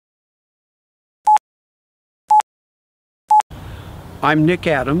I'm Nic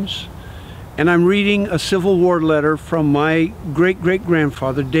Adams, and I'm reading a Civil War letter from my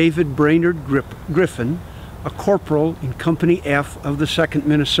great-great-grandfather, David Brainerd Griffin, a corporal in Company F of the 2nd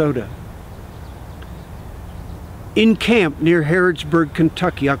Minnesota. In camp near Harrodsburg,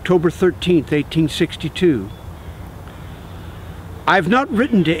 Kentucky, October 13th, 1862. I've not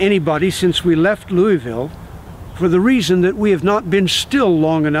written to anybody since we left Louisville for the reason that we have not been still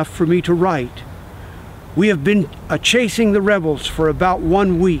long enough for me to write. We have been chasing the rebels for about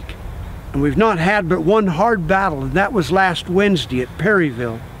 1 week, and we've not had but one hard battle, and that was last Wednesday at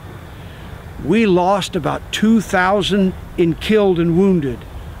Perryville. We lost about 2,000 in killed and wounded,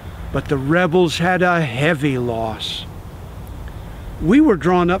 but the rebels had a heavy loss. We were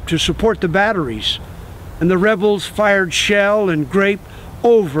drawn up to support the batteries, and the rebels fired shell and grape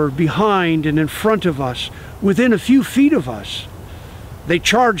over, behind, and in front of us, within a few feet of us. They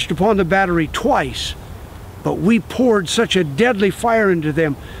charged upon the battery twice, but we poured such a deadly fire into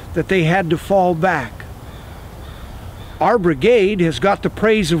them that they had to fall back. Our brigade has got the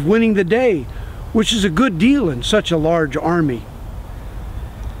praise of winning the day, which is a good deal in such a large army.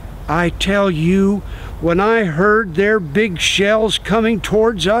 I tell you, when I heard their big shells coming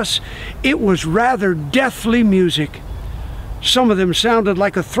towards us, it was rather deathly music. Some of them sounded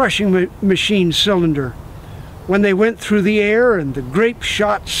like a threshing machine cylinder when they went through the air, and the grape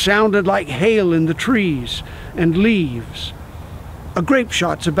shot sounded like hail in the trees and leaves. A grape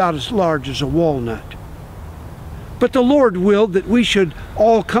shot's about as large as a walnut. But the Lord willed that we should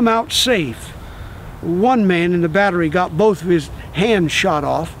all come out safe. One man in the battery got both of his hands shot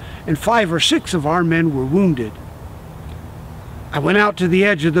off, and 5 or 6 of our men were wounded. I went out to the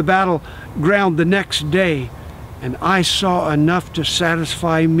edge of the battleground the next day, and I saw enough to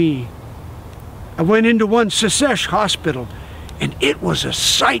satisfy me. I went into one Secesh hospital, and it was a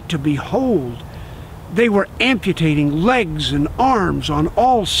sight to behold. They were amputating legs and arms on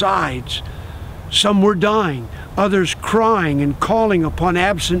all sides. Some were dying, others crying and calling upon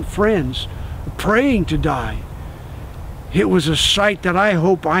absent friends, praying to die. It was a sight that I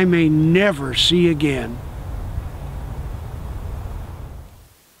hope I may never see again.